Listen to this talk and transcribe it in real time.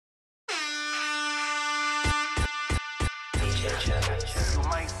You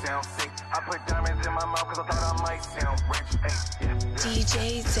might sound sick. I put diamonds in my mouth cause I thought I might sound rich.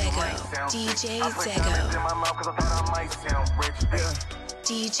 DJ Zego. DJ Zego. In my mouth cause I thought I might sound rich.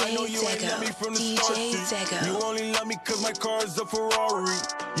 DJ Zego. DJ Zego. You only love me cause my car is a Ferrari.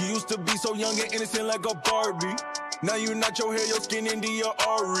 You used to be so young and innocent like a Barbie. Now you not your hair, your skin into your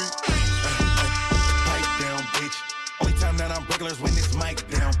Ari. Pipe down, bitch. Only time that I'm regular is when it's mic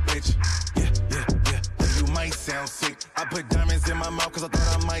down, bitch. Yeah. You might sound sick. I put diamonds in my mouth cause I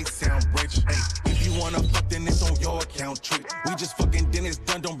thought I might sound rich. Hey, if you wanna fuck, then it's on your account, trick. We just fucking, then it's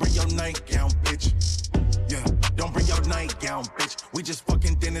done. Don't bring your nightgown, bitch. Yeah, don't bring your nightgown, bitch. We just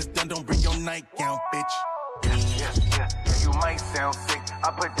fucking, then it's done. Don't bring your nightgown, bitch. Yeah, you might sound sick. I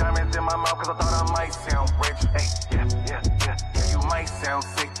put diamonds in my mouth cause I thought I might sound rich. Hey, yeah, you might sound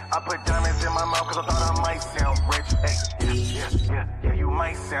sick. I put diamonds in my mouth cause I thought I might sound rich. Hey, yeah, you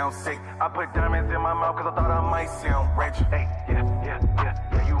might sound sick. I put diamonds in my mouth cause I thought I might sound rich. Hey,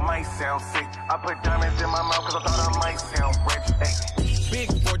 yeah, you might sound sick. I put diamonds in my mouth cause I thought I might sound rich. Hey. Big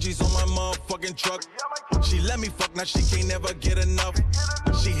 4G's on my motherfucking truck. She let me fuck, now she can't never get enough.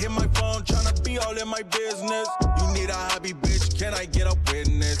 She hit my phone tryna be all in my business. You need a hobby, bitch, can I get a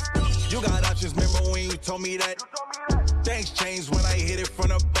witness? You got options, remember when you told me that? Things changed when I hit it from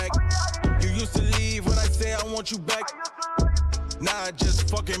the back. You used to leave when I say I want you back. Now I just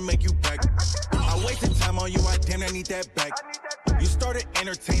fucking make you back. I wasted time on you, I damn near need that back. You started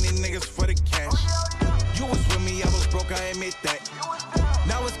entertaining niggas for the cash. You was with me, I was broke, I admit that.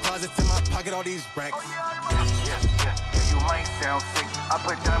 Now it's closets in my pocket, all these racks. Yeah, you might sound sick. I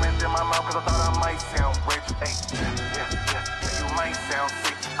put diamonds in my mouth cause I thought I might sound rich. Hey, yeah, you might sound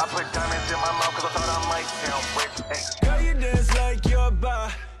sick. I put diamonds in my mouth cause I thought I might sound rich. Hey. Girl, you dance like you're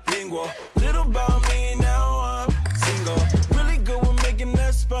bilingual. Little about me, now I'm single. Really good with making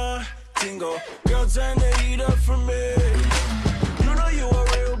that spine tingle. Girl, turn the heat up for me. You know you a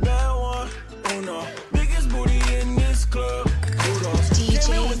real bad one. Oh no, biggest booty in this club.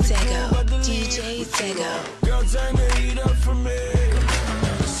 DJ Zego. DJ Zego. Girl, turn the heat up for me.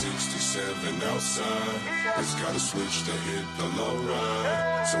 67 outside. It's gotta switch to hit the low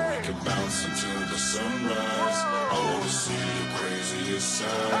ride, so we can bounce until the sunrise. I wanna see your craziest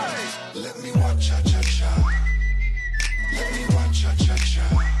side. Let me watch cha-cha-cha. Let me watch cha-cha-cha.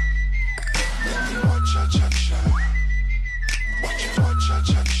 Let me watch cha-cha-cha. Watch it, watch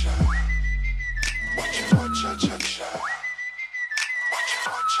cha-cha-cha. Watch it, watch cha-cha-cha.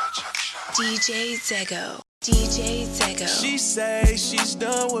 DJ Zego. DJ Zego. She say she's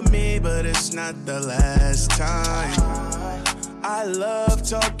done with me, but it's not the last time. I love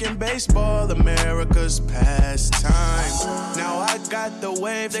talking baseball, America's pastime. Now I got the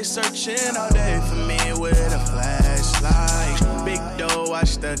wave, they searching all day for me with a flashlight. Big dough,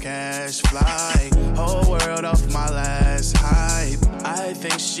 watch the cash fly. Whole world off my last hype. I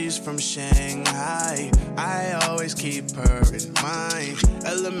think she's from Shanghai. I always keep her in mind.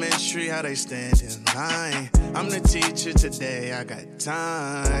 Elementary, how they stand in line. I'm the teacher today, I got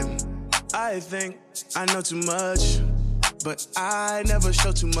time. I think I know too much, but I never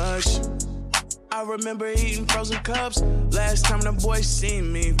show too much. I remember eating frozen cups. Last time the boy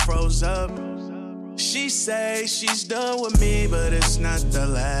seen me froze up. She say she's done with me, but it's not the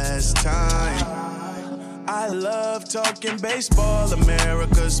last time. I love talking baseball,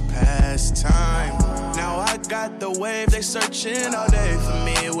 America's pastime. Now I got the wave, they searching all day for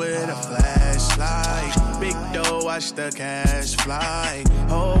me with a flashlight. Big dough, watch the cash fly.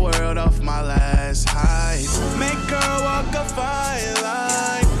 Whole world off my last hype. Make her walk a fine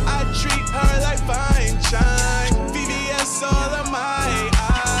line. I treat her like fine chine. VVS all of my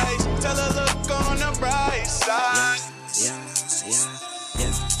eyes. Tell her look on the bright side.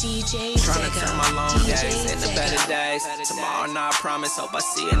 DJ Tryna Zego. turn my long days into better days. Tomorrow, nah, I promise, hope I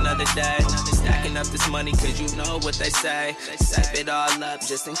see another day. Stacking up this money, cause you know what they say. Save it all up,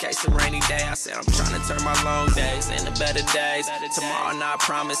 just in case a rainy day. I said I'm tryna turn my long days into better days. Tomorrow, nah, I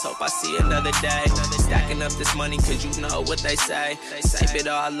promise, hope I see another day. Stacking up this money, cause you know what they say. Save it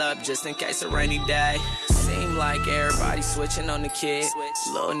all up, just in case a rainy day. Seem like everybody switching on the kid.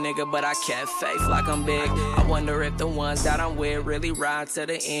 Little nigga, but I kept faith like I'm big. I wonder if the ones that I'm with really ride to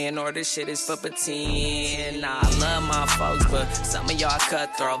the end, or this shit is for pretend. Nah, I love my folks, but some of y'all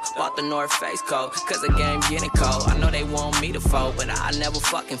cutthroat. Bought the North Face coat, cause the game getting cold. I know they want me to fold, but I never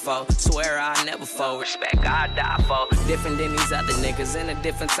fucking fold. Swear I never fold. Respect I die for. Different than these other niggas in a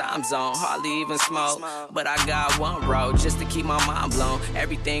different time zone. Hardly even smoke, but I got one road just to keep my mind blown.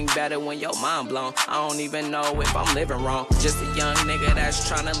 Everything better when your mind blown. I don't even know if I'm living wrong. Just a young nigga that's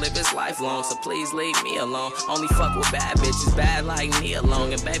trying to live his life long, so please leave me alone. Only fuck with bad bitches, bad like me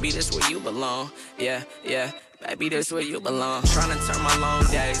alone. And baby, this where you belong. Yeah, Baby, this where you belong. Tryna turn my long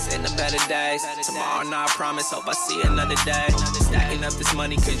days into better days. Tomorrow, nah, I promise, hope I see another day. Stacking up this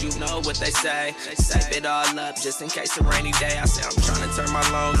money, cause you know what they say. Save it all up, just in case a rainy day. I say I'm tryna turn my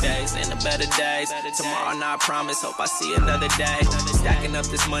long days into better days. Tomorrow, nah, I promise, hope I see another day. Stacking up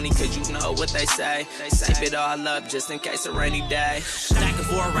this money, cause you know what they say. Save it all up, just in case a rainy day. Stacking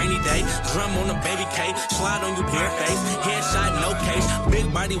for a rainy day. Drum on the baby cake. Slide on you bare face. Headshot, no case.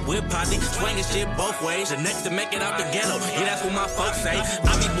 Big body, whip posse. Swinging shit both ways. The next to make it out the ghetto. Yeah, that's what my folks say.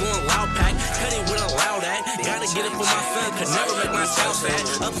 I be blowing loud pack. Cut it with a loud act. Gotta get it for my son. Could never make myself sad.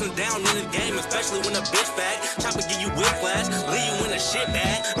 Ups and downs in the game, especially when a bitch back. Chopper give you whiplash. Leave you in a shit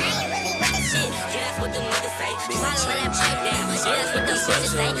bag. That's what the niggas say. Swallow that pipe down. That's what the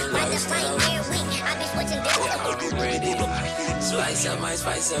bitches say. Like the flame every week. I be switching different. Ready to spice up my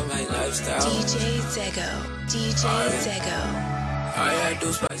lifestyle. DJ Zego. DJ Zego. I had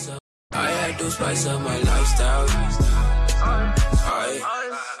to spice up. I had to spice up my lifestyle.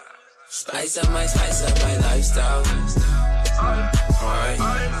 Spice up my lifestyle.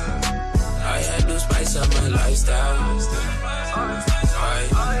 I had to spice up my lifestyle.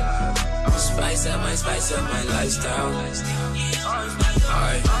 Spice up my lifestyle.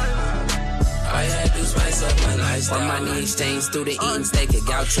 I had to spice up my lifestyle. Run money exchange through the eating steak at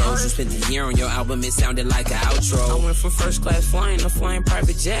Gauchos. You spent the year on your album, it sounded like an outro. I went from first class flying to flying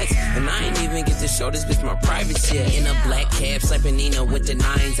private jets. And I ain't even get to show this bitch my private jet. In a black cab, slapping Nina with the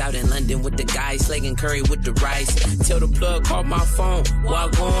nines. Out in London with the guys, slagging curry with the rice. Till the plug called my phone, while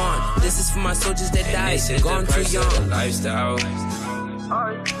go on. This is for my soldiers that died, gone too young. Lifestyle.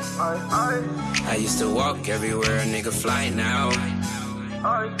 I used to walk everywhere, a nigga fly now.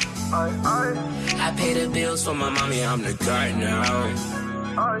 I pay the bills for my mommy, I'm the guard now.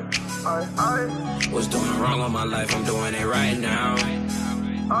 Was doing wrong all my life, I'm doing it right now.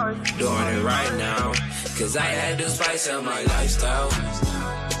 Doing it right now. Cause I had to spice up my lifestyle.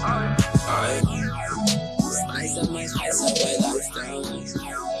 Spice up my lifestyle.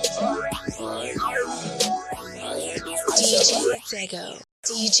 DJ Zego.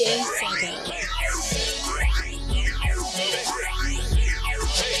 DJ Zego.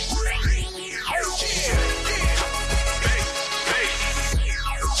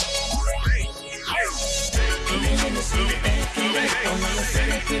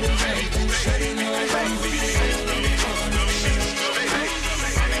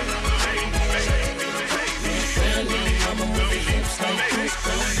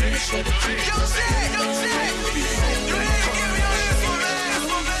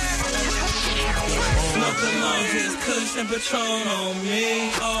 Smoking long, just Kush and Patron on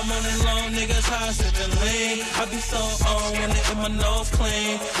me. All morning long, niggas high sipping lean. I be so on when they in my nose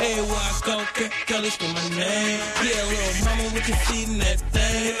clean. Hey, where I go, girl, it's my name. Yeah, little mama, we can see that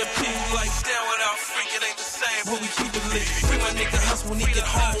thing. In the pink like that without freak, it ain't the same, but we keep it lit. Free my nigga hustle when he get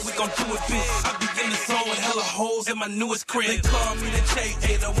home, we gon' do it big. I be in the zone with hella hoes in my newest crib. They call me the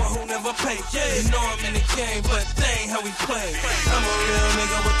J.A., the one who never pay. Yeah, you know I'm in the game, but they ain't how we play. I'm a real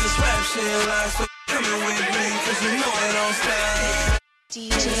nigga with this rap shit life. So coming with me, cause you know it don't stop.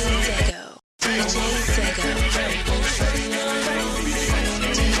 DJ Zego. DJ Zego. DJ Zego.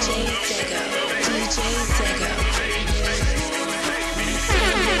 DJ Zego.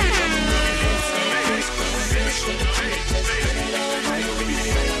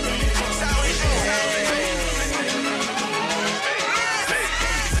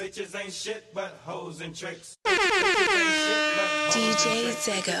 Bitches ain't shit but hoes and tricks. DJ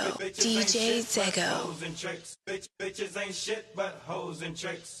Zego. DJ Zego. Hoes and tricks. Bitches ain't shit but hoes and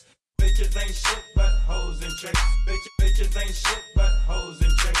tricks. Bitches ain't shit but hoes and tricks. Bitches ain't shit but hoes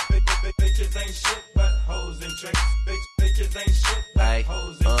and tricks. Bitches ain't shit but hoes and tricks. Bitches ain't shit but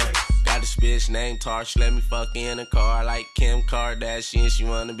hoes and tricks. Got this bitch named Tar, she let me fuck in a car like Kim Kardashian, she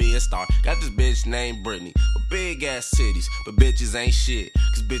wanna be a star. Got this bitch named Brittany, with big ass titties, but bitches ain't shit,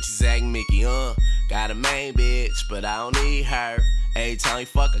 cause bitches act Mickey, Got a main bitch, but I don't need her. Every time we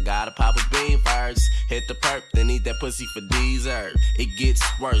fuck, I gotta pop a bean first. Hit the perk, then eat that pussy for dessert. It gets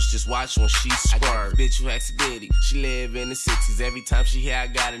worse, just watch when she squirt. I got a bitch who acts a ditty, she live in the 60s. Every time she hear I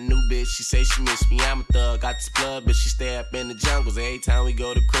got a new bitch, she say she miss me. I'm a thug, got this blood, but she stay up in the jungles. Every time we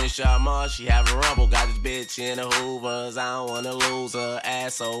go to Crenshaw Mall, she have a rumble. Got this bitch in the Hoovers, I don't wanna lose her.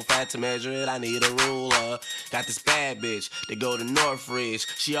 Ass so fat to measure it, I need a ruler. Got this bad bitch, they go to Northridge.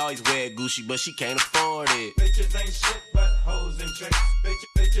 She always wear Gucci, but she can't afford it. Bitches ain't shit but hoes and tricks.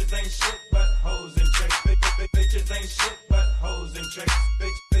 Bitches ain't shit but hoes and tricks. Bitches ain't shit but hoes and tricks.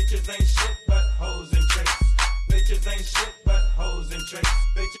 Bitches ain't shit but hoes and tricks. Bitches ain't shit but hoes and tricks.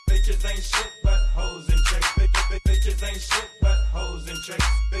 Bitches ain't shit but hoes and tricks. Bitches ain't shit but hoes and tricks.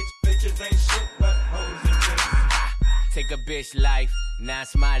 Bitches ain't shit but hoes and tricks. Take a bitch life, now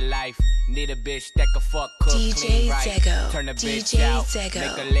it's my life. Need a bitch that can fuck, cook, DJ clean, right. Zego. Turn a bitch DJ out, Zego.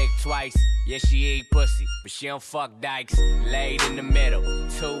 make her lick twice. Yeah, she eat pussy, but she don't fuck dykes. Laid in the middle,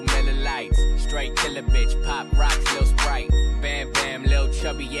 2 Miller Lights. Straight killer bitch, pop rocks, little Sprite. Bam bam, little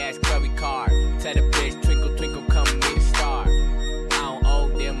chubby ass clubby car. Tell the bitch, twinkle twinkle, come meet a star. I don't owe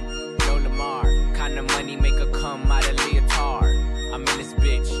them, no Lamar. Kinda money make her come out of leotard. I'm in this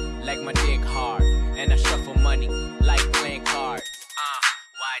bitch, like my dick hard. And I shuffle money, like playing cards.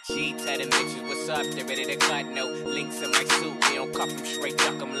 YG, tell them bitches what's up, they ready to cut, no links in my suit, we don't cuff them straight,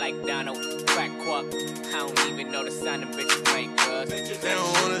 duck them like Donald, crack quack, I don't even know the sound them bitches make, cuz. They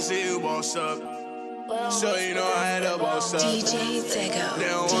don't wanna see you boss up, so you know I had to boss up. DJ Zego. They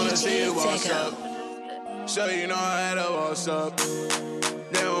don't wanna see you boss Zego. up, so you know I had to boss up.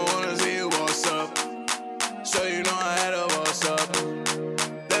 They don't wanna see you boss up, so you know I had to boss up.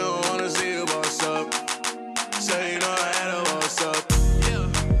 They don't wanna see you boss up, so you know I had to boss up.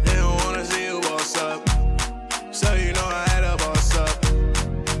 They don't wanna see you boss up, so you know I had to boss up.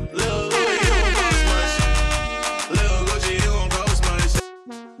 Lil' Gucci, you gon' cost much. Lil' Gucci, you gon' cost much.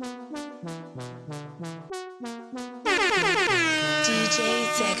 DJ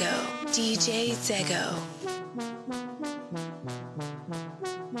Zego. DJ Zego.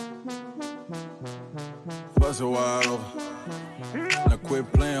 Bust it wide open. Now quit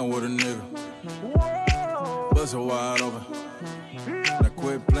playing with a nigga. Bust it wide open. Now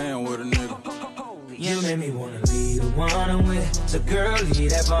quit playing with a nigga. You made me wanna be the one I'm with. So girlie,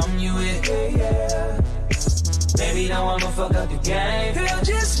 that bomb you with. Yeah. Baby, now I'ma fuck up the game. Girl,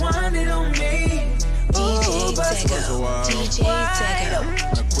 just wind it on me. DJ Zego. DJ Zego.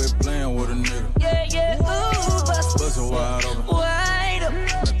 Now quit playing with a nigga. Yeah, yeah. Ooh, bust it wide open. Wide open.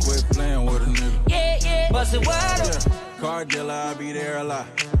 Now quit playing with a nigga. Yeah, yeah. Bust it wide open. Car dealer, I be there a lot.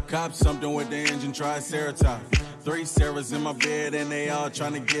 Cop something with the engine, Triceratops. 3 Sarahs in my bed and they all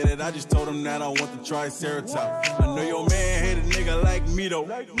tryna get it. I just told them that I want the Triceratops. I know your man hate a nigga like me though.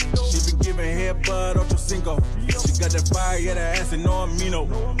 She been giving head bud Ocho Cinco. She got that fire, yeah, that ass and no amino.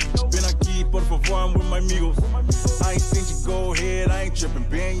 Been aquí, por favor, I'm with my amigos. I ain't seen you go ahead, I ain't tripping.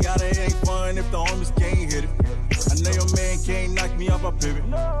 Being yada ain't fun if the homies can't hit it. I know your man can't knock me off my pivot.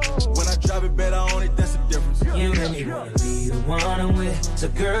 When I drive it better on it, that's the difference. You made me wanna be the one I'm with. So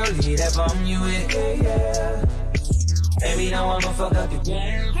girlie, that bomb you with. Yeah. Baby, now I'ma fuck up the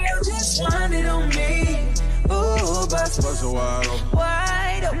game. Girl, just wind it on me. Ooh, bust it wide open.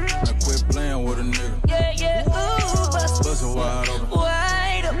 Wide open. Now quit playing with a nigga. Yeah, yeah. Ooh, bust it wide open.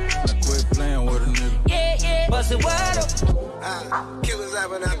 Wide open. Now quit playing with a nigga. Yeah, yeah. Bust it wide open. Killers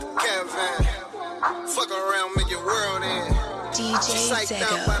hopping out the caravan. Fuck around, make your world in. DJ Zego.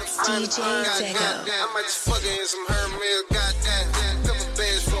 DJ Zego. I might just fuck her in some Hermes, goddamn. Couple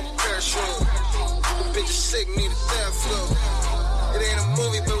bands for a parachute. Bitch is sick, need a death flow. It ain't a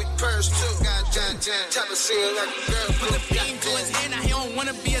movie, but we purse too. Goddamn, chopper singing like a girl. Put a beam to his head, now he don't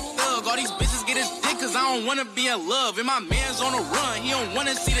wanna be a thug. All these bitches get his dick, cause I don't wanna be in love. And my man's on the run, he don't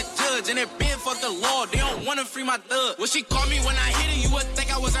wanna see the judge. And that been fuck the law, they don't wanna free my thug. When she called me when I hit her, you would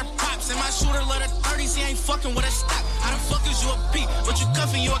think I was her pops. And my shooter love the 30s, he ain't fucking with a stop. How the fuck is you a beat, but you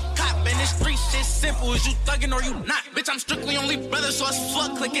cuffing, you a cop. And this street shit simple, is you thugging or you not? Bitch, I'm strictly only brother, so it's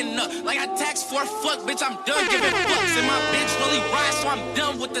fuck clicking up. Like I tax for a fuck, bitch, I'm done giving fucks. And my bitch really ride, so I'm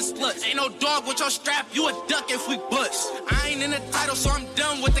done with the sluts. Ain't no dog with your strap, you a duck if we bust. I ain't in the title, so I'm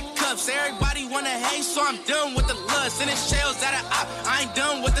done with the cuffs. Everybody wanna hate, so I'm done with the lust. And it shells that I ain't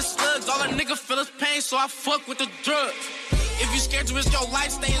done with the slugs. All a nigga feel is pain, so I fuck with the drugs. If you scared to risk your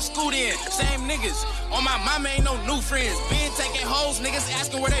life, stay in school then. Same niggas. On my mama ain't no new friends. Been taking hoes, niggas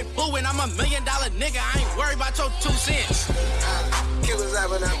asking where they booin'. I'm $1 million nigga, I ain't worried about your 2 cents. Killers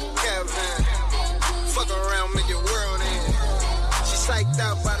hopping out the caravan. Fuck around, make your world in. She psyched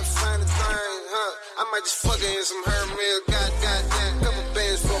out by the finer thing, huh? I might just fuck her in some Hermes, goddamn. Couple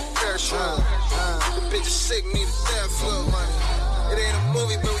bands for a parachute. The bitch is sick, need a death flow. It ain't a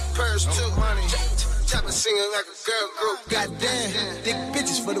movie, but we purse too. Chopper singing like a girl group. Goddamn, thick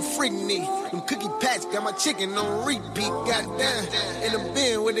bitches for the freak need. Them cookie patch got my chicken on repeat. Goddamn, in the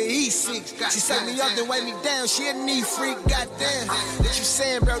bin with the E6. She suck me up then wipe me down. She a knee freak. Goddamn, what you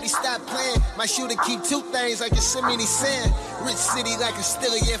saying, Brody? Stop playing. My shooter keep 2 things like Yosemite Sam. Rich city like a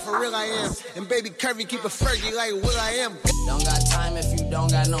Stiller, yeah, for real I am. And baby Curvy keep a Fergie like Will I Am. Don't got time if you don't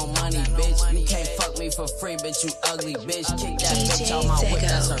got no money, bitch. You can't fuck me for free, bitch. You ugly, bitch. Kick that bitch out my whip,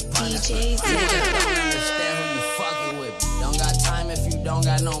 that's her punishment. Don't understand who you fucking with. Don't got time if you don't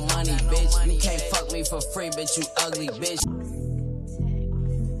got no money, bitch. You can't fuck me for free, bitch. You ugly, bitch.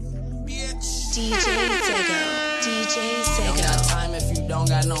 DJ Zego. DJ Don't got Sego. time if you don't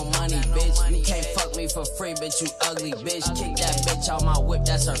got no money, bitch. You can't fuck me for free, bitch, you ugly bitch. Kick that bitch out my whip,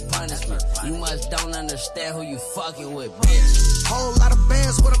 that's her punishment. You must don't understand who you fucking with, bitch. Whole lot of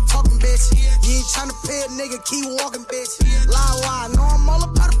bands, what I'm talking, bitch. You ain't tryna pay a nigga, keep walking, bitch. Lie, know I'm all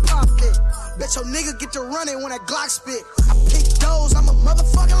about the profit. Bet your nigga get to running when that Glock spit. I pick those, I'm a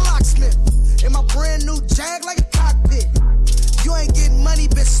motherfucking locksmith. In my brand new Jag like a cockpit. You ain't getting money,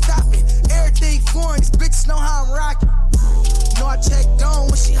 bitch, stop it. Everything foreign, these bitches know how I'm rocking. Know I checked on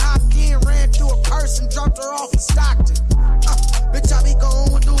when she hopped in, ran through a person, dropped her off in Stockton. Bitch, I be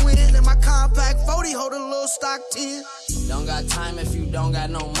going with the wind, and my compact 40 hold a little stock 10. Don't got time if you don't got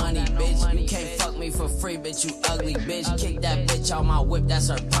no money, bitch. You can't fuck me for free, bitch, you ugly bitch. Kick that bitch out my whip, that's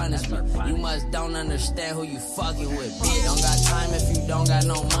her punishment. You must don't understand who you fucking with, bitch. Don't got time if you don't got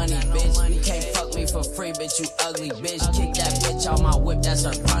no money, bitch. You can't fuck me for free, bitch, you ugly bitch. Kick that bitch out my whip, that's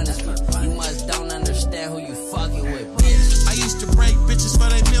her punishment. You must don't understand who you fucking with, bitch. I used to break bitches for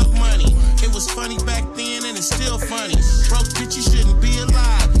their milk money. It was funny back then and it's still funny. Broke bitch, you shouldn't be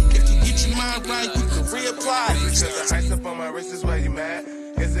alive. If you get your mind right, you can reapply. Because the ice up on my wrist is why you mad?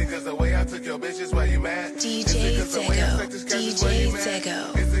 Is it cause the way I took your bitch is why you mad? DJ Sego. DJ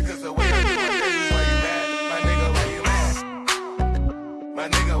Sego. Is it cause the way I took my bitch is why you mad? My nigga, why you mad? My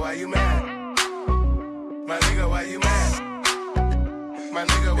nigga, why you mad? My nigga, why you mad? My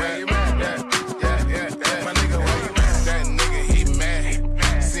nigga, why you mad? Yeah. My nigga, why you mad? That nigga, he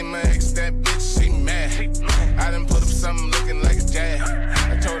mad. See my ex, that bitch, she mad. I done put up something looking like a jab.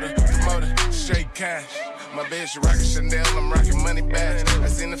 I told her, promoter, straight cash. My bitch rockin' Chanel, I'm rockin' money bags. I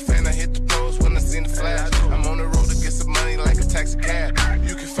seen the fan, I hit the post when I seen the flash. I'm on the road to get some money like a taxi cab.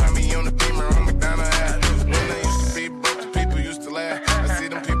 You can find me on the Beamer on McDonough Ave. When I used to be broke, the people used to laugh. I see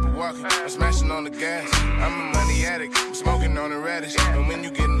them people walking, I'm smashing on the gas. I'm a money addict, I'm smoking on the radish. And when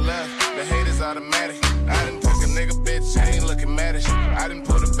you getting love, the hate is automatic. I done took a nigga bitch, I ain't looking maddish. I done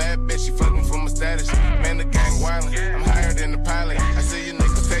put a bad bitch, she fucking for my status. Man, the gang wildin', I'm higher than the pilot. I see you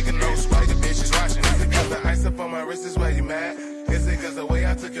niggas taking notes while your bitch is watching. Is it cause the ice up on my wrist is why you mad? Is it cause the way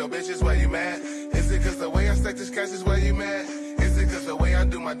I took your bitch is why you mad? Is it cause the way I stack this cash is why you mad? Is it cause the way I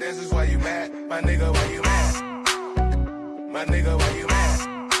do my dance is why you mad? My nigga, why you mad? My nigga, why you mad?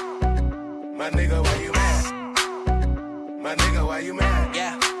 My nigga, why you mad? My nigga, why you mad?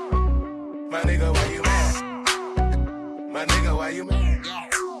 Yeah. My nigga, why you mad? My nigga, why you mad?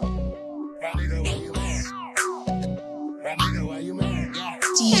 My nigga, why you mad? My nigga, why you mad?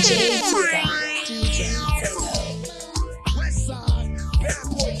 DJ Sego. DJ Sego. Westside, bad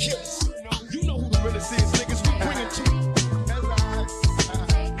boy killers. You know who the realest is, niggas. We bring it to you.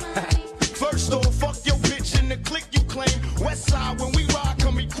 First off, fuck your bitch in the clique you claim. Westside, when we ride,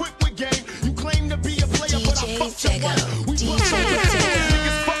 come equipped with game. You claim to be a player, but I fucked your wife. We DJ bust on the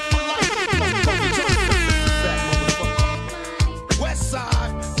niggas fuck for life.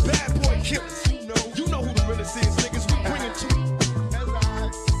 Westside, bad boy killers. You know who the realest is, niggas. We bring it to you.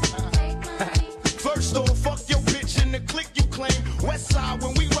 First off, fuck your bitch in the clique you claim. Westside,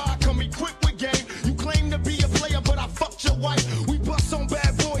 when we ride, come equipped with game. You claim to be a player, but I fucked your wife. We bust on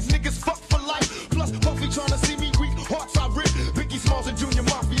bad boys, niggas fuck for life. Plus, Puffy tryna see me weak, hearts I rip. Biggie Smalls and Junior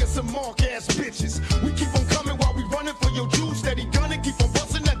Mafia, some mark ass bitches. We keep on coming while we running for your juice. Steady gunning, keep on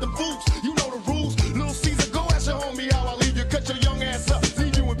busting at the boots. You know the rules. Little Caesar, go ask your homie how I leave you. Cut your young ass up,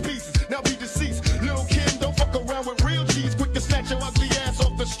 leave you in pieces. Now be deceased. Lil' Kim, don't fuck around with real G's. Quick to snatch your ugly ass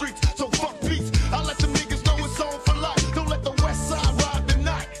off the streets. So fuck peace. I let them niggas know it's on for life. Don't let the West Side ride the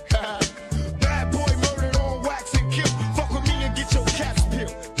night. Bad boy murdered on wax and kill. Fuck with me and get your caps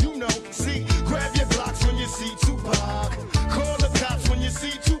peeled. You know, see, grab your blocks when you see Tupac. Call the cops when you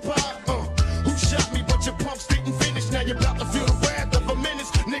see Tupac. Who shot me, but your pumps didn't finish. Now you're about to feel the wrath of a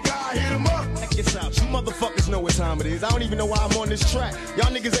menace. Nigga, I hit him up. Check this out. You motherfuckers know what time it is. I don't even know why I'm on this track.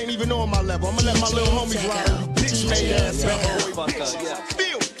 Y'all niggas ain't even on my level. I'ma let my little homies ride. Bitch made ass bad boy.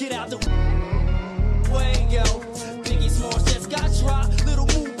 Feel. Get out the way, yo. Biggie Smalls just got dropped. Little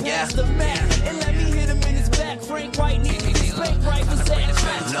move past the map. And let me hit him in his back. Frank White needs to spank right was that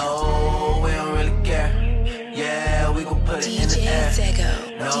track. No, we don't really care. Yeah, we gon' put it in the air.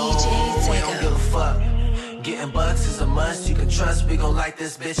 No, we don't give a fuck. Getting bucks is a must. You can trust we gon' light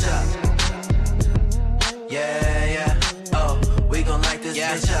this bitch up. Yeah. Oh, we gon' light this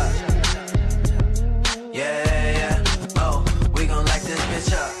bitch up. Yeah. Oh, we gon' light this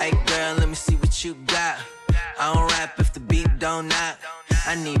bitch up. Hey girl, let me see what you got. I don't rap if the beat don't knock.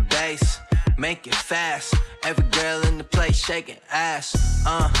 I need bass, make it fast. Every girl in the place shaking ass.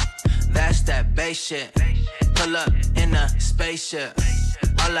 That's that bass shit. Pull up in a spaceship.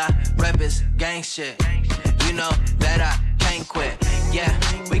 All I rap is gang shit. You know that I can't quit. Yeah,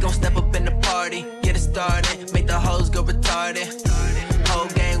 we gon' step up in the party, get it started, make the hoes go retarded. Whole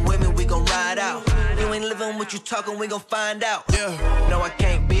gang with me, we gon' ride out. You ain't living what you talking, we gon' find out. No, I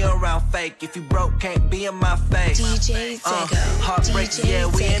can't be around fake. If you broke, can't be in my face. DJ Tego. Heartbreaks, DJ yeah,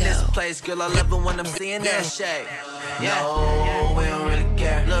 we in this Tego. place. Girl, I love it when I'm seeing that shade. Yeah, no, we don't really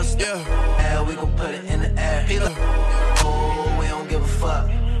care. Little stuff, yeah, we gon' put it in the air. Oh, we don't give a fuck.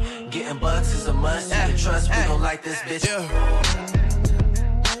 Getting bucks is a must. You can trust, we gon' like this bitch.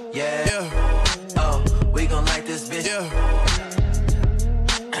 Yeah. Oh, we gon' like this bitch.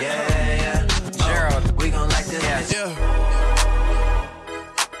 Yeah. Gerald, we gon' like this bitch.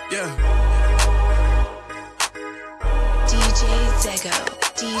 DJ Tego.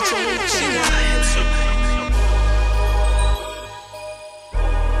 DJ Tego.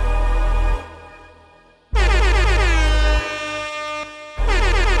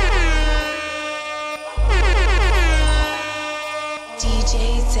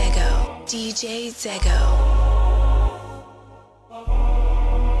 DJ Tego. DJ Tego.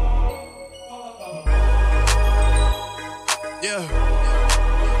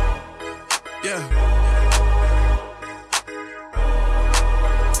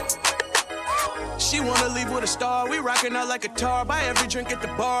 She wanna leave with a star, we rockin' out like a tar. Buy every drink at the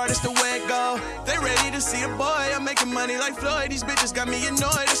bar, that's the way it go. They ready to see a boy, I'm making money like Floyd. These bitches got me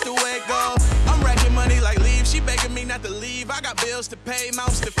annoyed, that's the way it go. I'm racking money like leave, she begging me not to leave. I got bills to pay,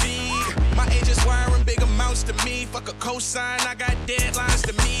 mouths to feed. My agent's wiring big amounts to me. Fuck a cosign, I got deadlines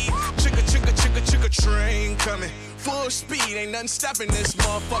to meet. Chicka train coming. Full speed, ain't nothing stopping this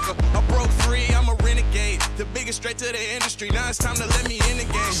motherfucker. I broke free, I'm a renegade. The biggest straight to the industry, now it's time to let me in the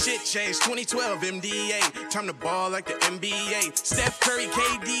game. Shit changed, 2012 MDA. Time to ball like the NBA. Steph Curry,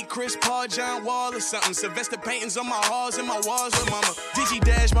 KD, Chris Paul, John Wall or something. Sylvester paintings on my halls and my walls with mama.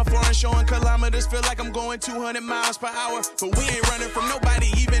 Digi-dash, my foreign showing kilometers. Feel like I'm going 200 miles per hour. But we ain't running from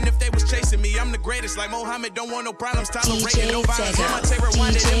nobody, even if they was chasing me. I'm the greatest, like Mohammed, don't want no problems. Tolerating no violence. On my tape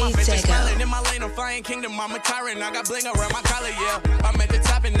rewinded in my face, they smiling. In my lane, I'm flying kingdom, I'm a tyrant. I got bling around my collar, yeah. I'm at the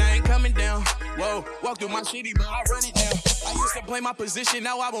top and I ain't coming down. Whoa, walk through my city, but I run it down. I used to play my position,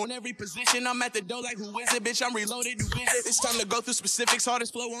 now I want every position. I'm at the door like, who is it, bitch? I'm reloaded, new visit. It's time to go through specifics,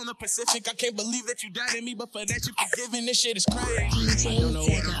 hardest flow on the Pacific. I can't believe that you doubted me, but for that you forgiving, this shit is crazy. DJ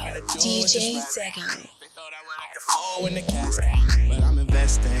Tego. DJ Tego. Oh, in the casket, but I'm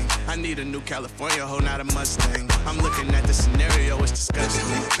investing. I need a new California hoe, not a Mustang. I'm looking at the scenario, it's disgusting.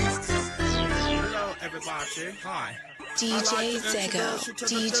 Hello, everybody. Hi. DJ Tego.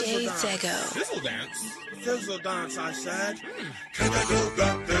 DJ Tego. Fizzle dance. Fizzle dance, I said. Can I do the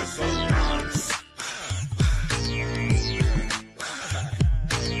fizzle dance?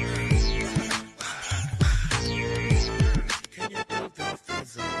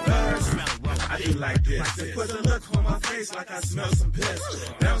 I do like this. They put a look on my face like I smell some piss.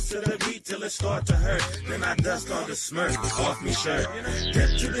 Bounce to the beat till it start to hurt. Then I dust all the smirk off me shirt.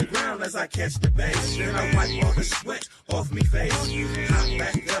 Dip to the ground as I catch the bass. Then I wipe all the sweat off me face. Hop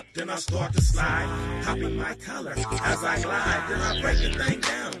back up, then I start to slide. Popping my collar as I glide. Then I break the thing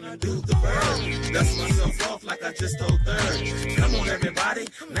down and do the bird. Dust myself off like I just told third. Come on everybody,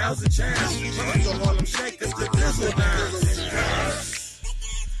 now's the chance. Join the Harlem Shake, it's the Fizzle dance.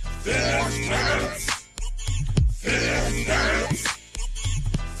 Fizz dance, fizz dance,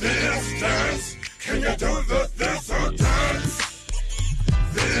 fizz dance. Can you do the Fizzle dance?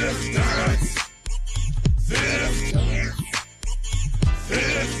 Fizz dance, fizz dance,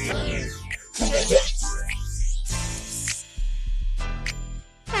 fizz dance.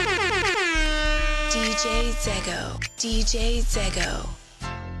 DJ Tego. DJ Tego.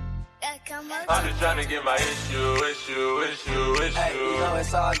 I'm just trying to get my issue. Hey, you know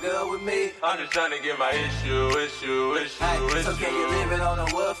it's all good with me. I'm just trying to get my issue. Hey, so can you leave it on the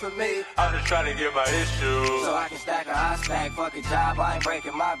wood for me? I'm just trying to get my issue. So I can stack a hot stack, fuck a job, I ain't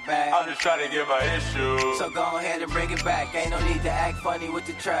breaking my back. I'm just trying to get my issue. So go ahead and bring it back, ain't no need to act funny with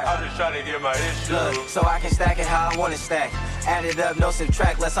the trap. I'm just trying to get my issue. Look, so I can stack it how I wanna stack. Add it up, no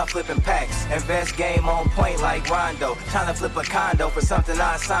subtract, less I'm flipping packs. Invest game on point like Rondo. Trying to flip a condo for something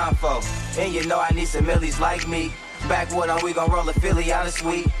I signed for. And you know I need some millies like me. Backwood on, we gon' roll a Philly out of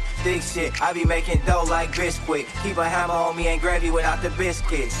sweet. Thick shit, I be making dough like Biscuit. Keep a hammer on me, ain't gravy without the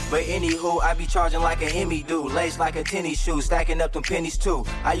biscuit. But anywho, I be charging like a Hemi do. Laced like a tennis shoe, stacking up them pennies too.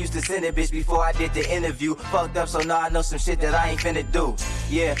 I used to send a bitch before I did the interview. Fucked up, so now I know some shit that I ain't finna do.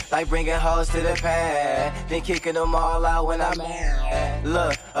 Yeah, like bringing hoes to the pad, then kicking them all out when I'm mad.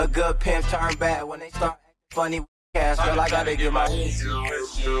 Look, a good pimp turn bad when they start funny. Girl, I gotta get my issue. Hey,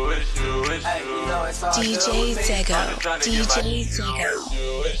 you know it's all DJ Tego. DJ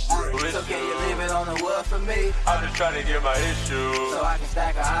Tego. So can you leave it on the wood for me? I'm just trying to get my issues. So I can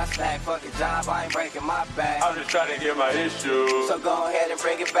stack a hot stack, fuck a job, I ain't breaking my back. I'm just trying to get my issues. So go ahead and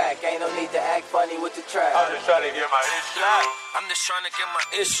bring it back, ain't no need to act funny with the track. I'm just trying to get my issues. I'm just trying to get my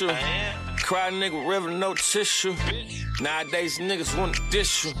issue. Cry nigga, river, no tissue. Nowadays niggas wanna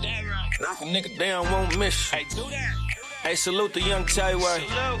dish you. Nigga, they don't want miss you. Hey, salute the young Tyway.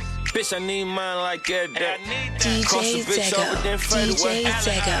 Bitch, I need mine like every day. DJ Zego. DJ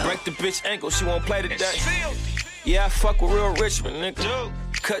Zego. Break the bitch ankle, she won't play today. Yeah, I fuck with real Richmond, nigga.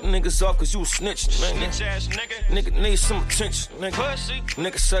 Cut niggas off cause you a snitch, nigga. Nigga need some attention, nigga.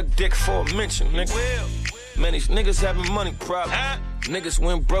 Nigga suck dick for a mention, nigga. Man, these niggas having money problems. Niggas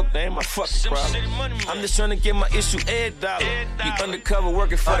went broke, they ain't my fucking problem. I'm just trying to get my issue $1. You undercover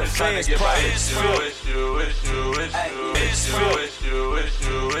working for the feds. Like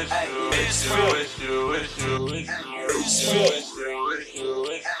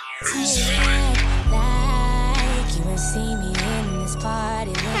you ain't see me in this party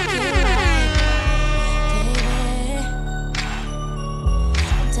looking right, baby.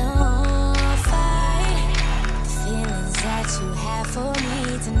 Don't fight the feelings that you have for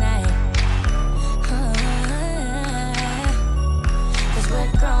me tonight. Cause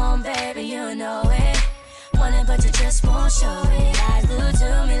we're grown, baby, you know it. Want it, but you just won't show it. Eyes glued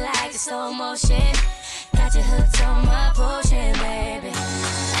to me like it's slow motion. Got you hooked on my potion, baby.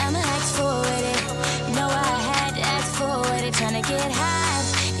 I'ma ask for it. You know I had to ask for it. Tryna get high,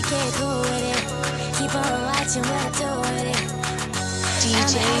 you get cool with it. Keep on watching what I do with it.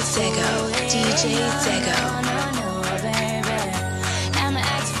 DJ Zego. DJ Zego. No, baby. I'ma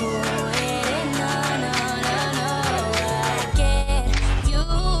ask for it. No. I get you.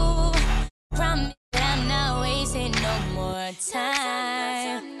 Promise that I'm not wasting no more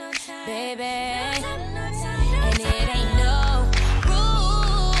time, baby. And it ain't no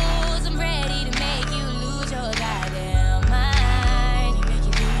rules. I'm ready to make you lose your goddamn mind. You make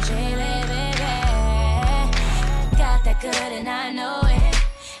you lose your baby. Got that good and I know it.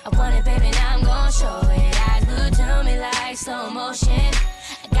 I want it, baby, now I'm gon' show it. Eyes glued to me like slow motion.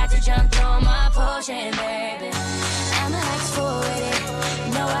 I got to jump through my potion, baby. I'ma ask for it.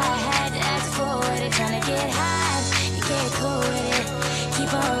 You know I had to ask for it. Tryna get high, you get cool with it.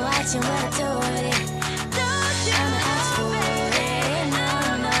 Keep on watching what I do with it. I'ma ask for it. No,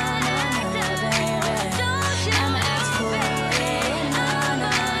 baby. I'ma ask for it.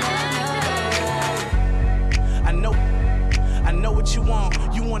 No. I know what you want.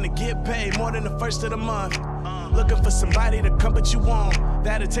 You wanna get paid more than the first of the month. Looking for somebody to come but you won't.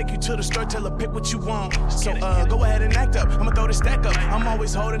 That'll take you to the store, tell her pick what you want. So go ahead and act up, I'ma throw the stack up. I'm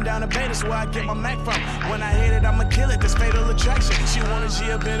always holding down a bait, that's where I get my Mac from. When I hit it, I'ma kill it, that's fatal attraction. She wanna G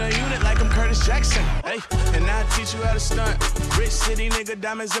up in a unit like I'm Curtis Jackson. Hey, and I teach you how to stunt. Rich city nigga,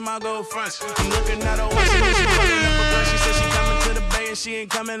 diamonds in my gold fronts. I'm looking at her watching and she fucking up a gun. She said she coming to the bay and she ain't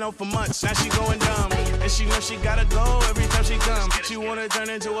coming home for months. Now she going dumb, and she knows she gotta go every time she come. She wanna turn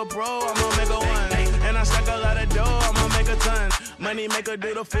into a pro, I'ma make her one. And I stack a lot of dough, I'ma make a ton. Money make her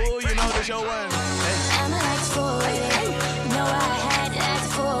do the fool, you know that's your one. Hey. I'ma ask for it. You know I had to ask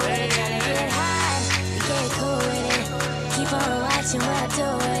for it. Tryna get high, you get cool with it. Keep on watching what I do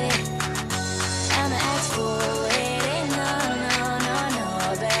with it. I'ma ask for it. No,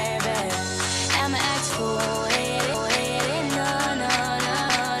 baby. I'ma ask for it.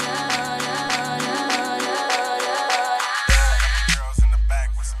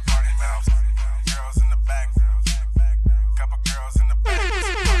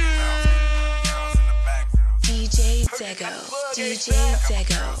 DJ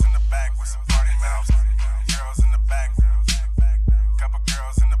Zego.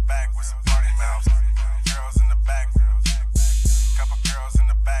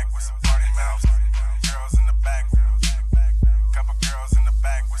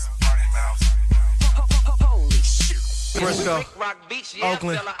 Frisco,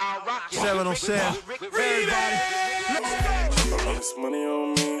 Oakland, 707. All this money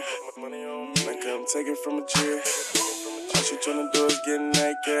on me, I come take it from a G. All she tryna do is get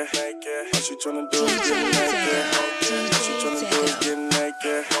naked. All she tryna do is get naked. All she tryna do is get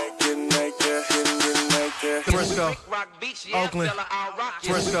naked. Get naked, get naked. Frisco, Oakland,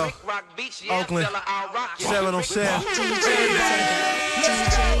 Frisco, Oakland, 707.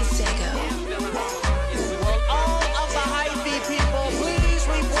 DJ Zego. All of the Hy-Vee people, please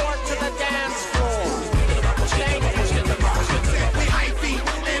report to the dance floor. We Hy-Vee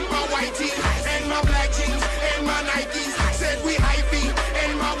and my white tee and my black jeans and my Nikes. Said we Hy-Vee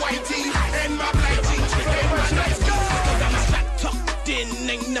and my white tee and my black jeans and my Nikes. Tucked in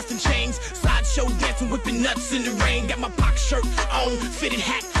ain't nothing changed. Sideshow dancing, whipping nuts in the rain. Got my box shirt on, fitted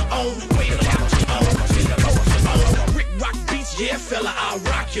hat on, wave couch on, Rick Rock Beach, yeah, fella, I'll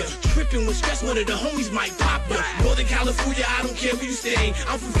rock ya. Tripping with stress, one of the homies might pop ya. Northern California, I don't care where you stay.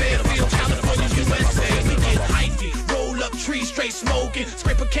 I'm from Fairfield, California, USA. We get hyphy, roll up trees, straight smoking.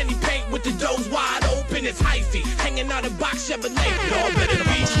 Scrape a candy paint with the doors wide open. It's hyphy, hanging out a box Chevrolet. Y'all better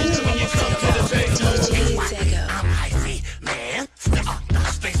be cool when you come to the bay. I'm hyphy, man.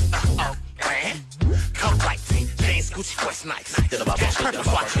 Space, man. Come like me, James Gucci Quest nights.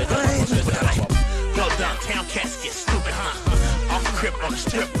 Purple watch, go downtown casket, stupid, huh? Off crib on the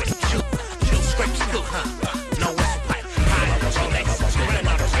strip with a cute, scrape scoop, huh? No whistle pipe, high, Rolex, running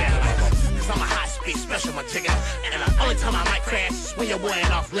on the red light. Cause I'm a high speed special, my jigger. And the only time I might crash is when you're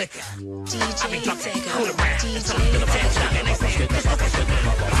wearing off liquor. I be drunk, cool around, and some feel the bad time, and they say,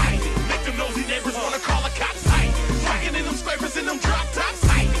 make them nosy neighbors wanna call the cops, tight. Rockin' in them scrapers in them drop tops,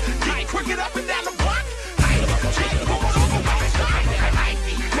 tight. Getting crooked up and down the block, tight.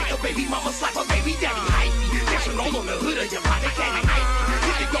 Make a baby mama slap a baby daddy, tight. Dancing all on the hood of your body, candy, tight.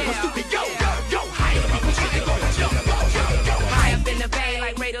 Get it going stupid, yo, high. Get it going, yo. High up in the bay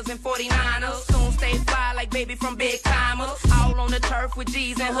like Raiders and 49ers. Soon stay fly like baby from Big Timers. All on the turf with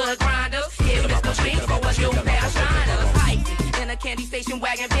G's and hood grinders. Give Mr. Beans for a new pair of shiners. Hyphy in a candy station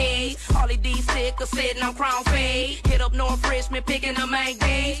wagon B. Harley D sick or sitting on Crown Fade. Hit up North Richmond picking the main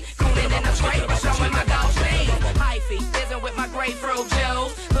D's. Cooling in the scraper showing my dog speed. Hyphy fizzing with my grapefruit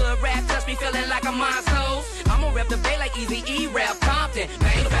juice. Hood rap touch me feeling like a monster. I'ma rep the bay like Eazy-E rap Compton.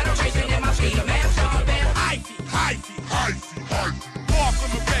 Bang Federation in my feet, man. Hyphy. Far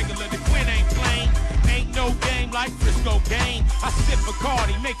from a regular, the Quinn ain't plain. Ain't no game like Frisco game. I sip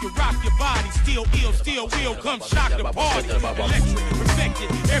Bacardi, make you rock your body. Still ill, still will, come shock the party. Electric, perfected,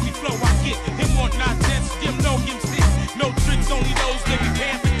 every flow I get. Him want not dead, still no him sick. No tricks, only those niggas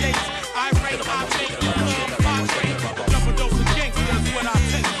paying for dates. I make you love my rate. Double dose of gangsters when I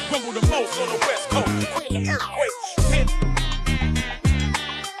take. Rumble the most on the West Coast. Earthquake.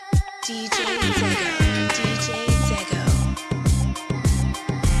 DJ Zego.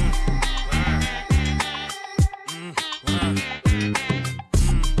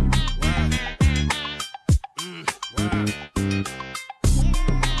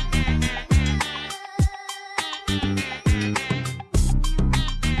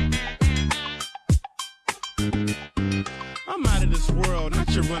 I'm out of this world, not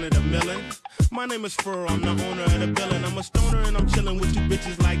your run of the millin'. My name is Furrow, I'm the owner of the building. I'm a stoner and I'm chillin' with two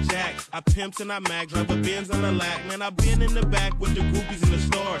bitches like Jack. I pimps and I mag, drive a Benz on the lack. Man, I've been in the back with the groupies in the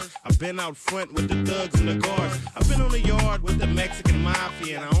stores. I've been out front with the thugs and the guards. I've been on the yard with the Mexican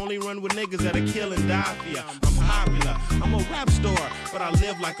mafia. And I only run with niggas that'll kill and die for ya. I'm popular, I'm a rap star, but I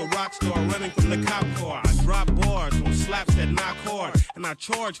live like a rock star running from the cop car. I drop bars on slaps that knock hard. And I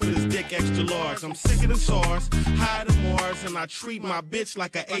charge for this dick extra large. I'm sicker than SARS, higher than Mars. And I treat my bitch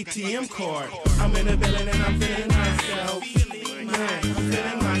like an ATM card. I'm in the building and I'm feeling myself. Man, I'm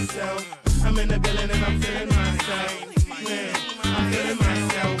feeling myself. I'm in the building and I'm feeling myself. Man, I'm feeling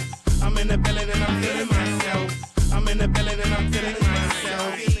myself. I'm in the building and I'm feeling myself. I'm in the building and I'm feeling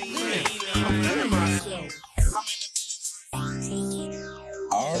myself. Man, I'm feeling myself.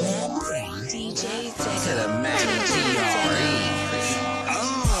 DJ To the max, G-R-E.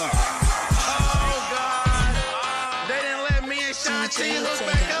 Shanti, look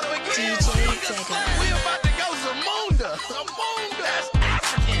back up again. We about to go Zamunda. That's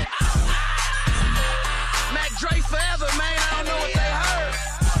African. Mac Dre forever, man. I don't know what they heard.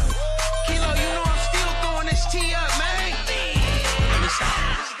 Kilo, you know I'm still throwing this T up, man. Let me stop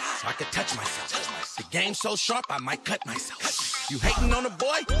so I can touch myself. The game's so sharp, I might cut myself. You hating on the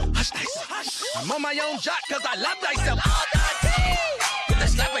boy? Hush thyself. I'm on my own jock cause I love thyself.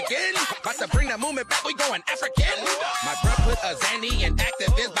 Slap again, about to bring the movement back, we going African. My bro put a Zanny and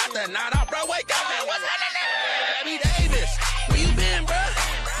activist, about to nod off, bro, wake up, man, what's happening? Debbie Davis, where you been, bro?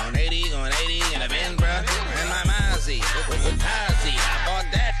 On 80 in a Benz, bro. And my Mozzie, with Tazi. I bought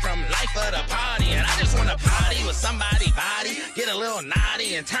that from Life of the Party, and I just wanna party with somebody body, get a little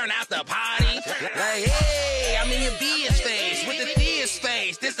naughty and turn out the party. Like, hey, I'm in your BS face, with the DS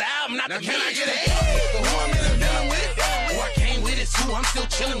face. This the album, not the can I get it? The who I'm in the dealing with, who I came with, it's who I'm still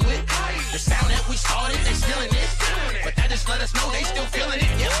chilling with. The sound that we started, they still in it. But that just let us know they still feeling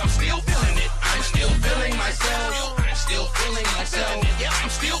it. Yeah, I'm still feeling it. I'm still feeling myself. I'm still feeling myself. Yeah, I'm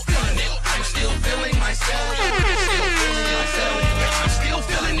still feeling it. I'm still feeling myself. I'm still feeling myself. Yeah, I'm still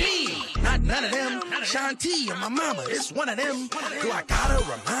feeling me. Not none of them. Shanti and my mama, it's one of them. Do I gotta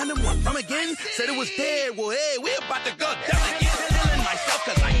remind them where I'm from again? Said it was dead. Well, hey, we about to go down again. Feeling myself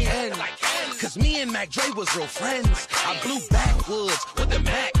cause I can. cause me and Mac Dre was real friends. I blew backwoods with the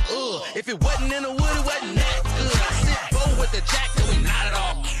Mac, if it wasn't in the wood, it wasn't that good. I sit bow with the jack till we not it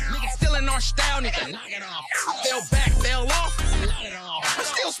off. Niggas still in our style, need to knock it off. Fell back, fell off, not it off. I'm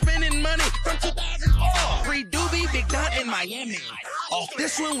still spending money from 2004. Free Doobie, Big Dot in Miami. Off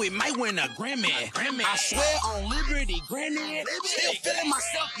this one, we might win a Grammy. I swear on Liberty, Granny. Still feeling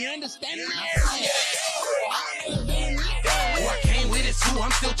myself, you understand me? I came with it too,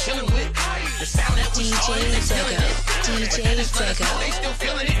 I'm still chilling with the sound that we started, they feeling it. DJ Zego. They still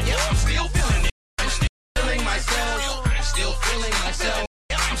feeling it, yeah, I'm still feeling it. I'm still feeling myself, I'm still feeling myself.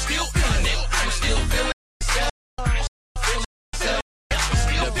 Yeah, I'm still feeling it, I'm still feeling myself.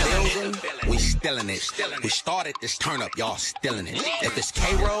 The building, we still in it. We started this turn up, y'all still in it. If it's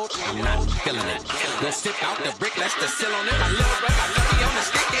K-Road, I'm not feeling it. We'll sip out the brick, let's the seal on it. My little brother, I love me on the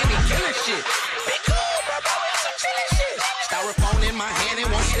stick and he killing shit. Be cool, bro, we on some chillin' shit. Styrofoam in my hand, it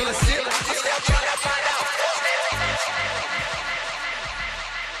won't spill a sip. I'm still trying to find out.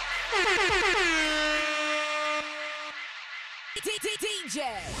 DJ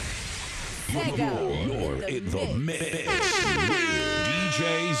Zego. You're in the mix. DJ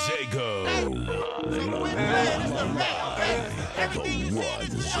Zego.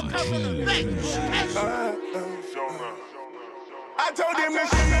 I told them to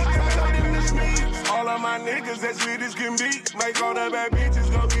sneeze. All of my niggas as lit as can be. Make all the bad bitches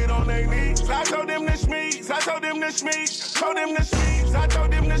go get on their knees. I told them to sneeze. I told them to sneeze. Told them to sneeze. I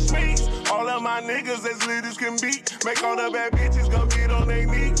told them to sneeze. All of my niggas as lit as can be. Make all the bad bitches go get on their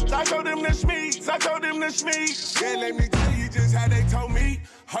knees. I told them to sneeze. I told them to sneeze. Yeah, let me tell you just how they told me.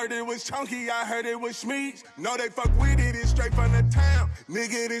 Heard it was chunky, I heard it was Schmeeks. Know they fuck with it, it's straight from the town.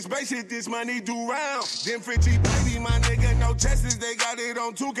 Nigga, this basic, this money do round. Them 50 baby, my nigga, no justice. They got it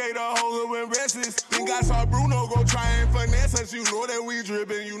on 2K, the whole hood when restless. Think I saw Bruno go try and finesse us. You know that we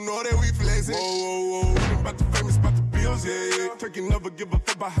drippin', you know that we flexin'. Whoa, whoa, whoa, about the famous, about the bills, yeah. Turkey never give a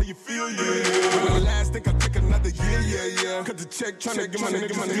fuck about how you feel, yeah. When the last think I take another year, yeah. Cut the check, tryna get my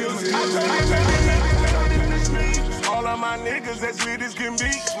nigga my deals, yeah. All of my niggas as lit as can be.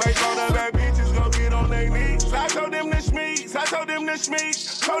 Make all the bad bitches go get on their knees. I told them to sneeze. I told them to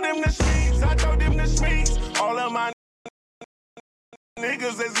sneeze. Told them to sneeze. I told them to sneeze. All of my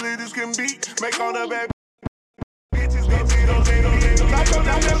niggas as lit as can be. Make all the bad bitches go get on their knees. I told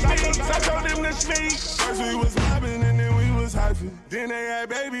them to sneeze. I told them to sneeze. First we was mobbing and then we was hyping. Then they had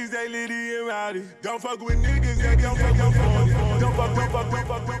babies, they litty and rowdy. Don't fuck with niggas, yeah, don't fuck, don't fuck, don't fuck, don't fuck, don't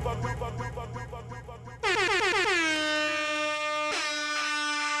fuck, don't fuck, don't fuck, don't fuck.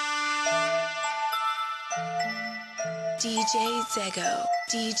 DJ Zego.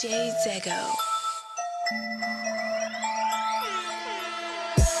 DJ Zego.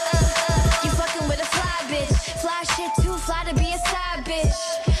 You fucking with a fly bitch. Fly shit too fly to be a side bitch.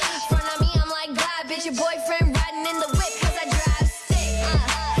 Front of me, I'm like, bye bitch. Your boyfriend riding in the whip cause I drive stick.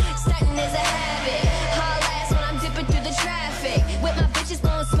 Stunting is a habit. Haul ass when I'm dipping through the traffic. With my bitches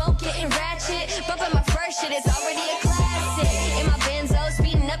blowing smoke, getting ratchet. Bumping my first shit, it's already a classic. In my Benzo,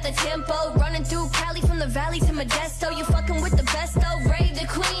 speeding up the tempo. Running through Cali from the valley to Modesto. You fucking with the best though, Rave the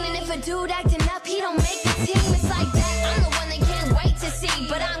queen. And if a dude acting up, he don't make the team. It's like that, I'm the one they can't wait to see.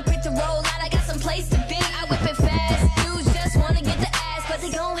 But I'm quick to roll out, I got some place to be. I whip it fast, dudes just wanna get the ass. But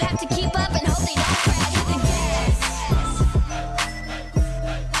they gon' have to keep up and hope they don't crash. Hit the gas.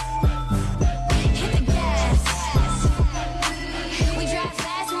 Hit the gas. We drive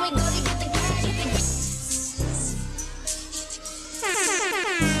fast when we go to get the cash. Hit the gas.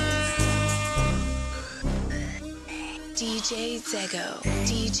 DJ Zego.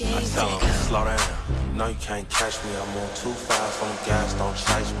 DJ I tell Zego. him, slow down. No, you can't catch me. I'm on too fast on the gas, don't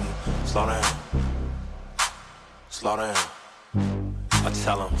chase me. Slow down. Slow down. I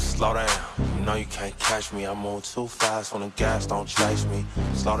tell him, slow down. You know you can't catch me. I'm on too fast on the gas, don't chase me.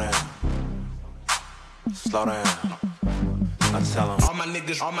 Slow down. Slow down. I tell him, all my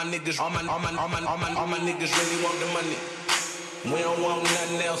niggas really want the money. We don't want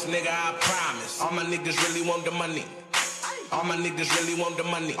nothing else, nigga, I promise. All my niggas really want the money. All my niggas really want the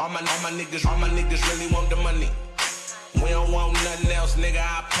money. All my niggas really want the money. We don't want nothing else, nigga,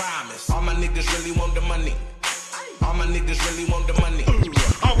 I promise. All my niggas really want the money. All my niggas really want the money.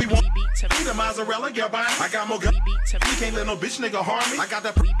 All we want is the mozzarella, yeah, bye. I got more guns. You can't let no bitch nigga harm me. I got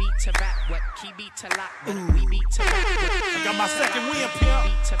that. We beat to rap, what key beat to lock, but we beat to rap. I got my second win,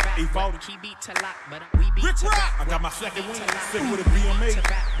 pimp. He fought key beat to lock, but we beat to rap. I got my second win. Sick with a BMA.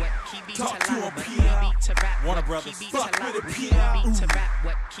 Talk to him, P.I. Warner Brothers. Fuck with it, P.I. Beat to rap,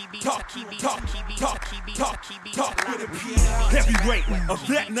 what with it. Heavyweight, a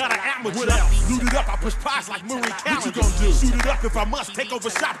vet, not an amateur. Loot it up, I push pies like Murray County. What you gonna do? Shoot it up if I must. Take over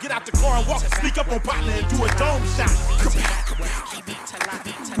shop, get out the car and walk. Sneak up on partner and do a dome shot.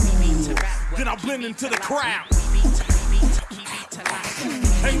 Then I'll blend into the crowd.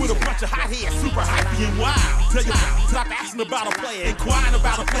 Hang with a bunch of hot heads, super hypey and wild. Tell you, stop asking about a player, inquiring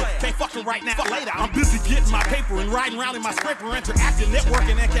about a player. Can't fucking right now, later. I'm busy getting my paper and riding around in my scraper, interacting,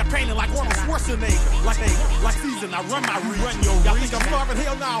 networking, and campaigning like Arnold Schwarzenegger. Like season, I run my run, yo. Y'all think I'm starving?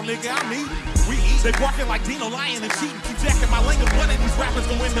 Hell no, nigga, I'm eating. We eat. They barking like Dino, lying and cheating. Keep jacking my lingo. One of these rappers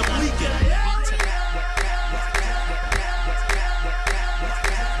gonna end up leaking.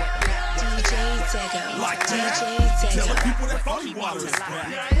 Zego. Like that. DJ Zego. Tell the people that phony water is back.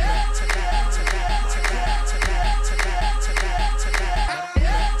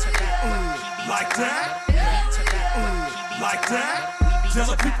 Like that. Like that. Tell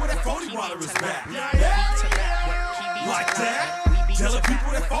the people that phony water is back. Like that. Tell the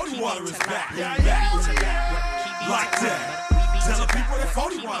people that phony water is back. Like that. Tell the people that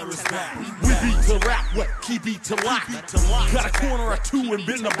phony water is back. We beat to rap, what? Key beat to lock. Got a corner or two and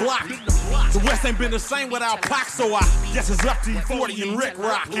been the block. The West ain't been the same without Pac, so I guess it's up to 40 and Rick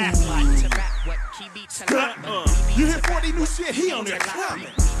Rock. You hear 40 new shit, he on there coming.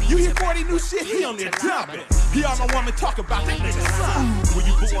 You hear 40 new shit, he on there dumping. He all my woman talk about that nigga son. Where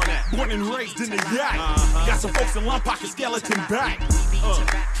you born at? Born and raised in the yacht. Got some folks in Lone Pocket skeleton back.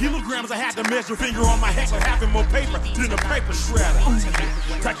 Kilograms I had to measure, finger on my head, but having more paper than a paper shredder.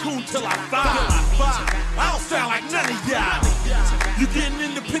 Tycoon till I five. I don't sound like none of y'all. You getting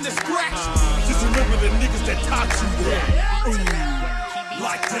independent scratch? Just remember the niggas that taught you that.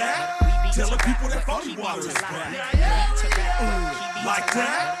 Like that. Tell the people that phony water is back. Like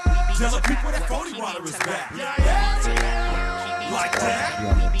that. Tell the people that phony water is back. Like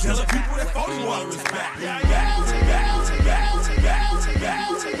that. Tell the people that phony water is back.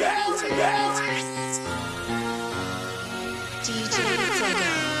 DJ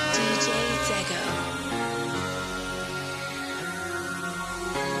Zego. DJ Zego.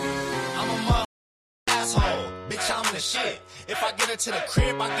 I'm a mother asshole. Bitch, I'm the shit. If I get her to the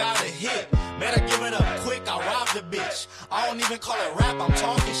crib, I got a hit. Better give it up quick, I rob the bitch. I don't even call it rap, I'm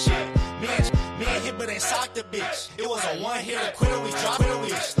talking shit. Me and Hit, but ain't sock the bitch. It was a one-hitter quitter, we dropped it a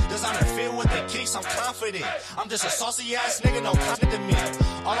wish. Designer fit with the kicks, I'm confident. I'm just a saucy ass nigga, no content to me.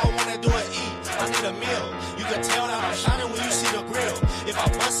 All I wanna do is eat, I need a meal. You can tell that I'm shining when you see the grill. If I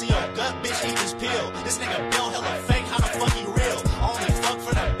bust in your gut, bitch, eat this pill. This nigga Bill hella fake, how the fuck he real? Only fuck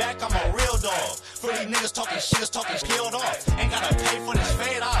from the back, I'm a real dog. For these niggas talking shit, talking peeled off. Ain't gotta pay for this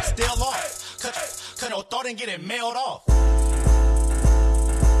fade, I'll steal off. Cut no thought and get it mailed off.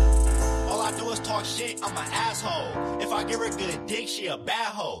 All I do is talk shit, I'm an asshole. If I give her good dick, she a bad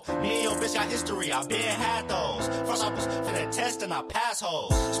hoe. Me and your bitch got history, I been had those. First I was finna test and I pass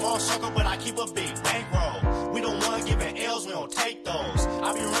hoes. Small circle, but I keep a big bankroll. We don't want giving L's, we don't take those.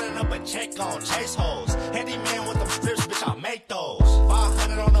 I be running up a check on chase hoes. Handyman with them strips, bitch, I make those.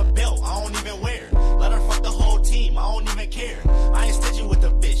 500 on the belt, I don't even wear. Let her fuck the whole team, I don't even care. I ain't stitching with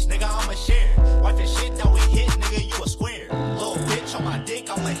the bitch, nigga, I'ma share. Wife and shit that we hit, nigga, you a square. Little bitch on my dick,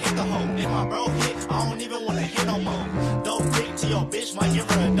 I'ma hit the hoe. If my bro hit, I don't even wanna hit no more. Dope dick to your bitch, might give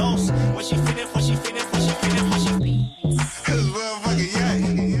her a dose. When she finish, when she finish, when she finish, when she This motherfucker, yeah.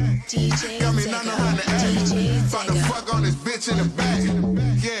 DJ Got me not know how to act. About to fuck on this bitch in the back.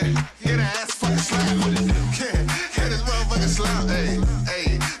 Yeah, get her ass fucking slap. Yeah, this motherfucker slap.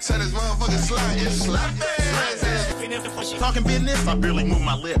 Hey, say this motherfucker slap. It's slap. Talking business, I barely move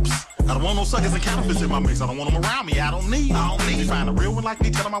my lips. I don't want no suckers and counterfeits in my mix. I don't want them around me. I don't need. You find a real one like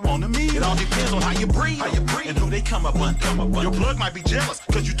me, tell them I want them. It all depends on how you breathe and who they come up under. Your plug might be jealous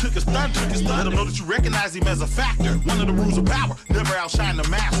because you took his thunder. Let them know that you recognize him as a factor. One of the rules of power, never outshine the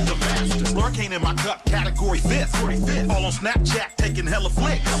master. Slurricane in my cup, category fifth. All on Snapchat, taking hella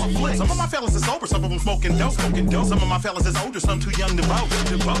flicks. Some of my fellas is sober, some of them smoking dope. Some of my fellas is older, some too young to vote.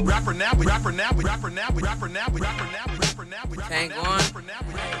 Rapper now, we rapper now, we rapper now, we rapper now, we rapper now, we rapper now, we rapper now, we rapper now,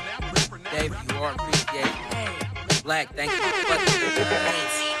 we rapper now. Dave, you are appreciated. Black, thank you for fucking with the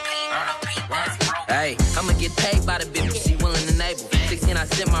Hey, I'ma get paid by the bitch, she willing to enable. 16, I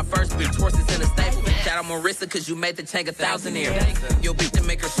sent my first bitch, horses in a stable. Shout out Marissa, cause you made the tank 1,000 here. Your bitch to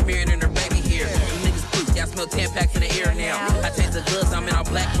make her smear it in her baby here. You niggas proof, y'all smell 10 packs in the air now. I change the gloves, I'm in all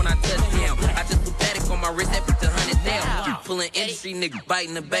black when I touch down. I just put Patek on my wrist, that put the 100 down. Pulling industry niggas,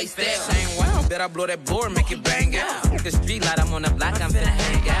 biting the base down. Saying, wow, bet I blow that board, make it bang out. The street light, I'm on the block, I'm finna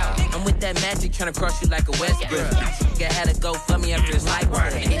hang out. I'm with that magic, tryna cross you like a Westbrook. Nigga had to go for me after his life.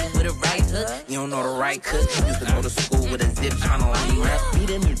 And hit it with a right hook, you don't know the right cook. Used to go to school with a zip, tryna lean up. Beat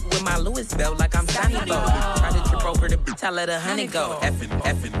them with my Louis belt like I'm Sonny Bo. Try to trip over the bitch, I let a honey go. Effin'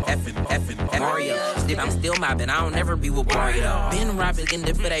 Mario. I'm still mobbing, I don't never be with Mario. Been robbing in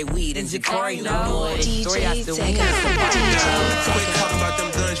the for they weed and Ja'Cory. Boy, this story I still win. Quit talking about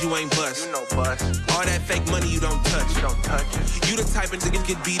them guns, you ain't bust. You know bust. All that fake money you don't touch. You don't touch it. You the type of nigga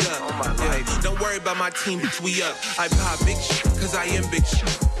get beat up. Oh my life. Don't worry about my team, bitch, we up. I pop big shit, cause I am big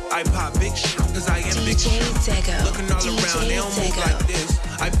shit. I pop big shit, cause I am big shit. Looking all around, they don't move like this.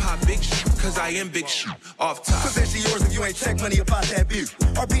 I pop big shit, cause I am big shit. Off top. Possession yours if you ain't check money about that view.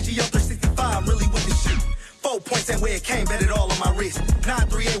 RPG up 365, really with the shoot. 4 points and where it came, bet it all on my wrist.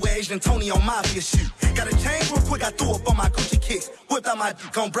 938 with Asian Tony on Mafia shoot. Got a change real quick, I threw up on my Gucci kicks. Whipped out my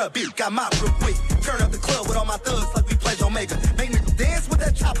dick on bruh beat, got mop real quick. Turn up the club with all my thugs like we pledge Omega. Make niggas dance with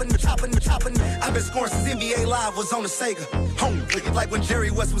that chopping. I've been scoring since NBA Live was on the Sega. Home, looking like when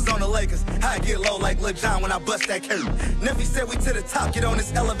Jerry West was on the Lakers. I get low like Lil Jon when I bust that curve. Neffy said we to the top, get on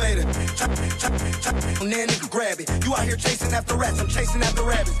this elevator. Chop, and then nigga grab it. You out here chasing after rats, I'm chasing after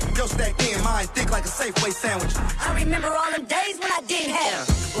rabbits. Yo stacked in, mine thick like a Safeway sandwich. I remember all them days when I didn't have.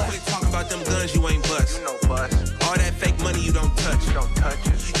 Quit talking about them guns, you ain't bust. You know bust. All that fake money you don't touch. You don't touch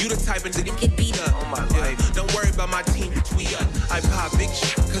it. You the type of nigga get beat up. Oh my life. Don't worry about my team, bitch, we up. I pop big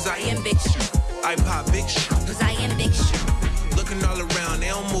shit, cause I am big shit. I pop big shit, cause I am big shit. Looking all around, they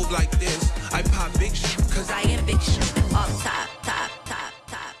don't move like this. I pop big shit, cause I am big shit. Off top.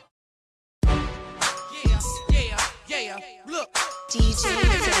 Yeah. Look. DJ Zego.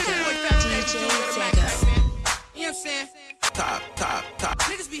 You know what I'm saying? Top.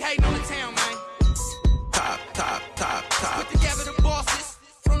 Niggas be hating on the town, man. Top. Put together the bosses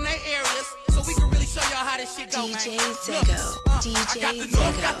from their areas so we can really show y'all how this shit go, DJ man. Zego. I got the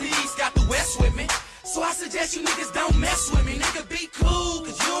north, got the east, got the west with me. So I suggest you niggas don't mess with me. Nigga, be cool,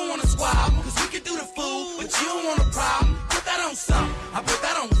 cause you don't wanna squabble. Cause we can do the fool, but you don't want a problem. Put that on something. I put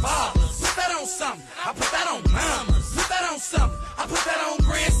that on fathers. Put that on something. I put that on mamas. Put that on something. I put that on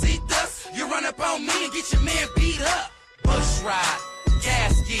Grand-C-Dust. You run up on me and get your man beat up. Bush ride,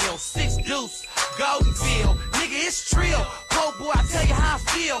 gas gill, 6 deuce, golden field. Nigga, it's trill. Po boy, I tell you how I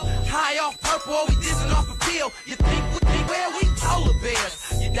feel. High off purple, or we dizzing off a pill. You think where we polar bears?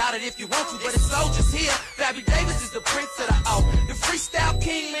 You doubt it if you want to, but it's soldiers here. Fabby Davis is the prince of the O. The freestyle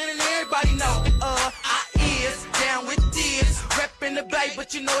king, man, and everybody know. I is down with this. Reppin' the bay,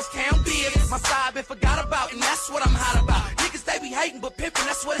 but you know it's Cam Biz. My side been forgot about, and that's what I'm hot about. Niggas, they be hating, but pimpin',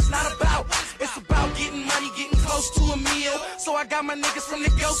 that's what it's not about. It's about getting money, getting close to a meal. So I got my niggas from the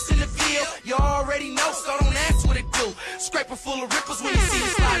ghosts in the field. You already know, so don't ask what it do. Scraper full of ripples when you see the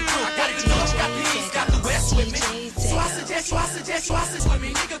slide through. I got the north, got the east, got the west with me. So I suggest with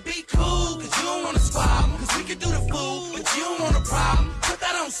me, nigga, be cool, cause you don't wanna squabble. Cause we can do the fool, but you don't want a problem. Put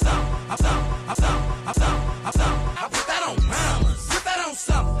that on something. I put that on mamas. Put that on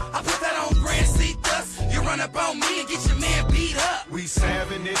something. I put that on Grand-C-Dust. You run up on me and get your man beat up. We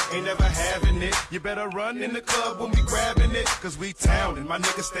savin' it, ain't never having it. You better run in the club when we grabbing it. Cause we townin', my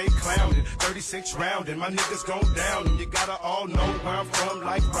niggas stay clownin'. 36 roundin', my niggas gon' down. And you gotta all know where I'm from,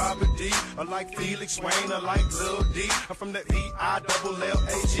 like Robert D. Or like Felix Wayne, or like Lil D. I'm from the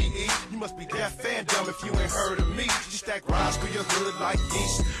E-I-double-L-A-G-E. You must be deaf and dumb if you ain't heard of me. You stack rhymes through your hood like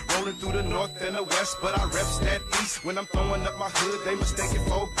yeast. Rollin' through the north and the west, but I reps that east. When I'm throwing up my hood, they mistake it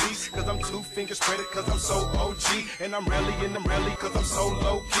for peace. Cause I'm 2 fingers spread cause I'm so OG. And I'm rally cause I'm so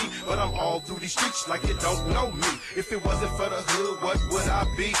low key. But I'm all through these streets like you don't know me. If it wasn't for the hood, what would I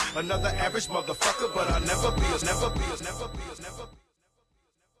be? Another average motherfucker, but I'll never be.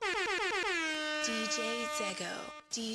 DJ Zego.